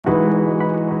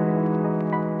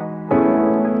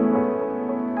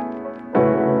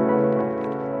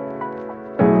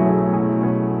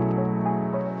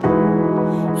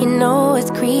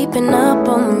it's creeping up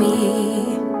on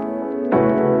me.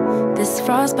 This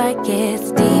frostbite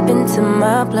gets deep into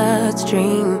my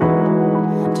bloodstream.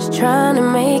 Just trying to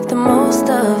make the most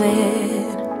of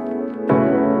it.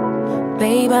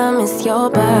 Babe, I miss your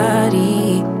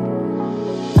body.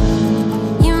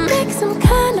 You make some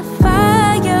kind of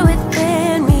fire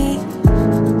within me.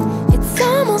 It's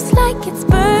almost like it's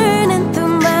burning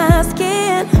through my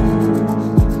skin.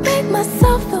 Make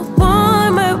myself feel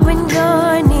warmer when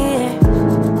you're near.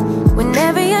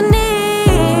 Whenever you're near,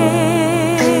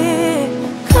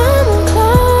 come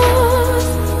close,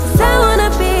 'cause I wanna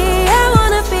be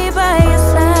by your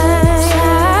side.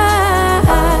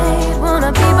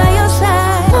 Wanna be by your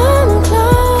side. Come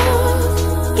close,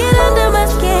 get under my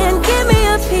skin, give me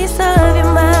a piece of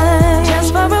your mind. Just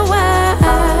for a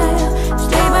while,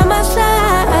 stay by my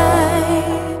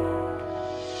side.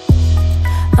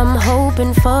 I'm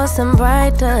hoping for some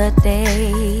brighter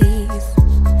days,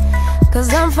 'cause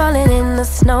I'm falling in the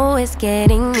snow, it's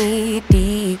getting me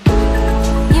deep.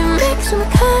 You make some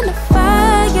kind of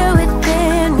fire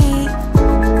within me.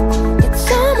 It's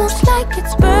almost like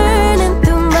it's burning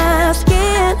through my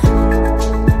skin.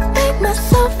 Make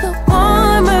myself feel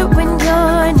warmer when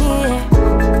you're near.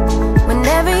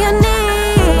 Whenever you're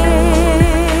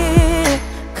near,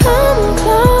 come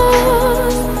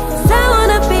close, 'cause I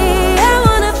wanna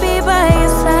be by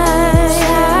your side.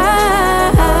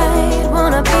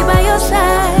 Wanna be by your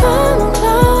side. Come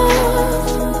close,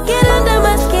 get under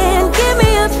my skin, give me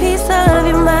a piece of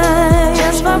your mind.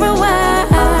 Just for a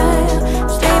while,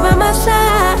 stay by my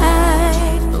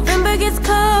side. November gets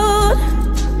cold,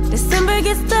 December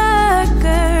gets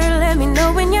darker. Let me know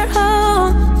when you're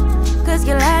home, 'cause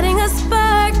you're lighting a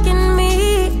spark in me.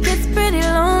 Gets pretty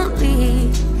lonely,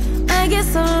 I get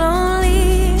so lonely.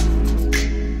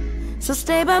 So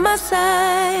stay by my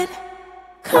side.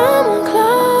 Come on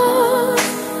close,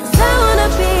 'cause I wanna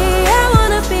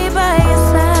be by your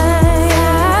side.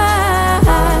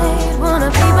 Wanna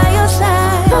be by your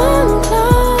side. Come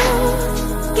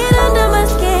close, get under my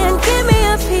skin, give me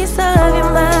a piece of your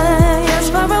mind. Just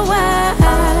for a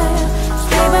while,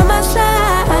 stay by my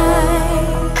side.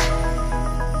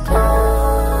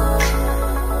 Close,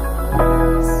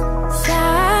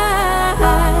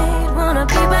 side, wanna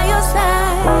be by your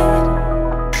side.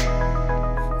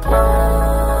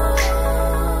 Close,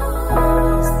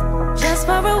 just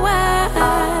for a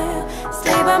while,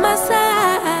 stay by my side.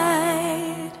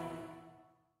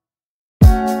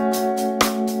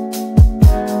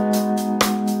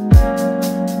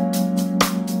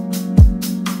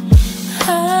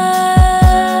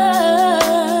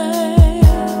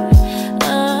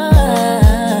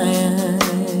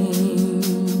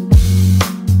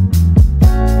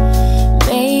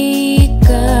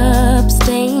 Makeup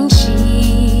stained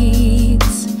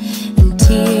sheets and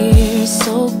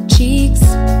tear-soaked cheeks,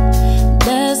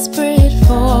 desperate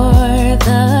for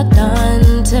the dawn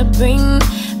to bring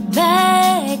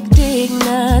back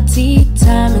dignity.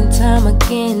 Time and time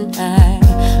again I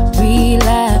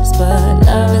relapse, but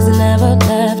love has never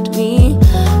left me.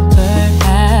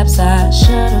 Perhaps I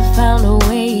should have found a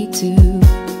way to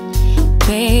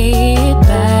pay it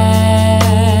back.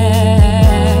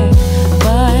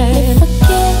 But if I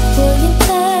get what you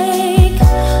take,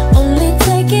 only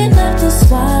take enough to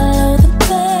swallow the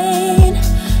pain.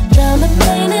 Drown the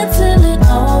pain until it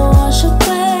all wash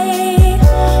away.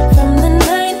 From the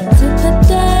night to the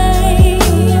day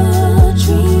you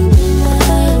dream,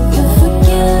 you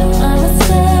forgive my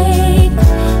mistake.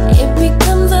 It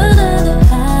becomes another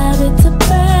habit to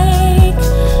break.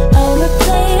 I'll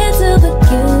replay it till the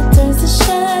guilt turns to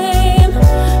shame.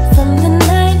 From the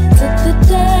night to the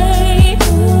day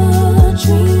you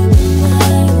dream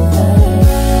away.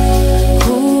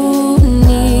 Who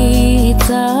needs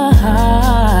a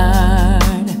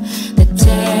heart that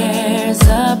tears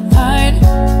apart?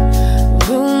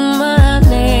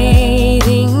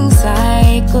 Ruminating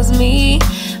cycles me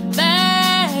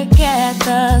back at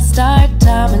the start.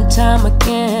 Time and time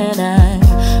again I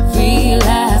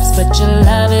relapse, but your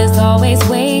love is always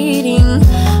waiting.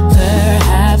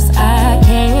 Perhaps I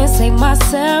can't save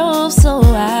myself, so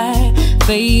I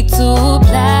fade to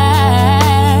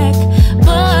black.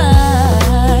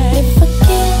 But if I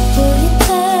get what you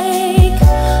take,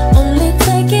 only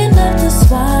take enough to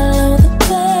swallow the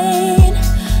pain.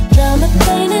 Drown the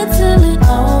pain until it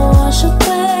all wash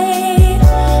away.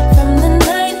 From the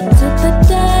night to the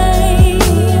day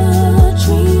you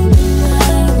dream,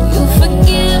 you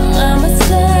forgive my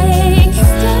mistake.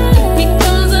 It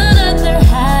becomes another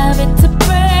habit to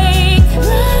break.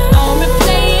 I'll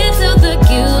replay it till the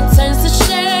guilt turns to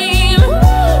shame.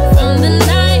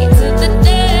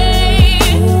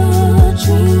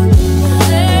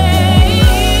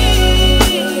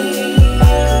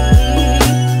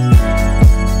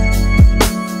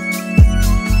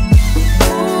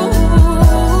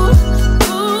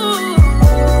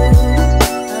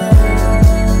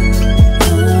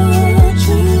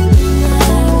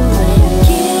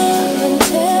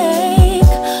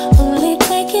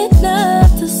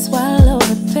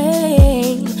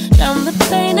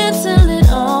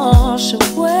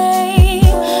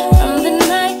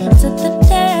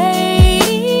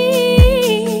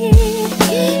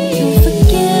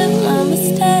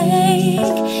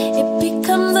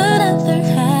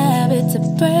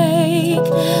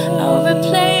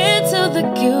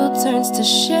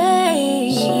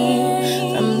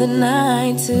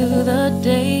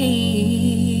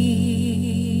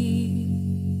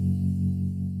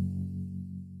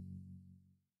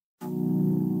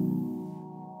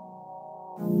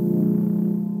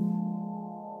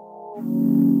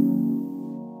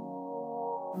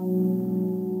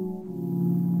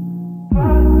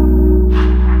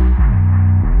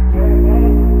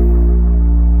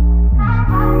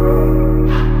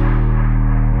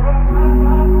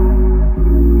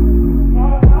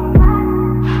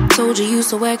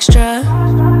 so extra,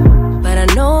 but I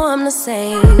know I'm the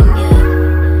same.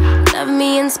 Love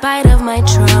me in spite of my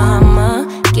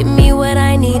trauma. Give me what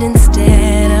I need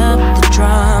instead of the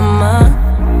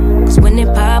drama. Cause when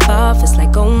it pop off, it's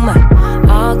like, oh my.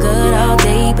 All good all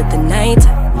day, but the night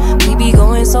we be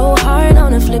going so hard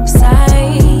on the flip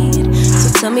side.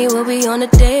 So tell me what we on a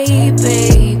day,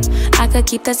 babe. I could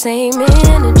keep that same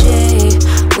energy.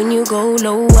 When you go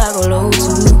low, I go low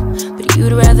too. But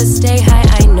you'd rather stay high,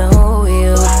 I know you.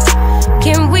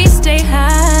 Can we stay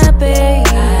high, babe?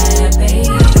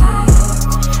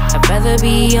 I'd rather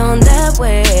be on that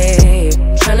way.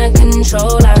 Tryna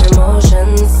control our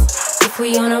emotions. If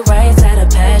we on the right side of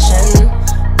passion,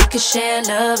 we could share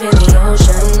love in the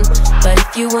ocean. But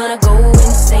if you wanna go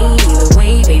insane either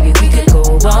way, baby, we could go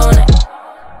all night.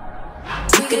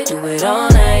 We could do it all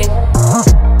night.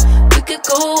 We could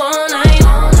go all night,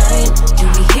 all night. Do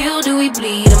we heal, do we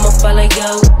bleed? I'ma follow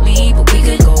your lead, but we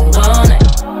could go all night.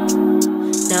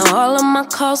 Now all of my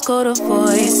calls go to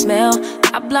voicemail.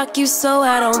 I block you so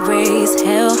I don't raise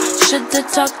hell. Should've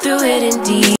talked through it in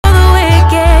deep.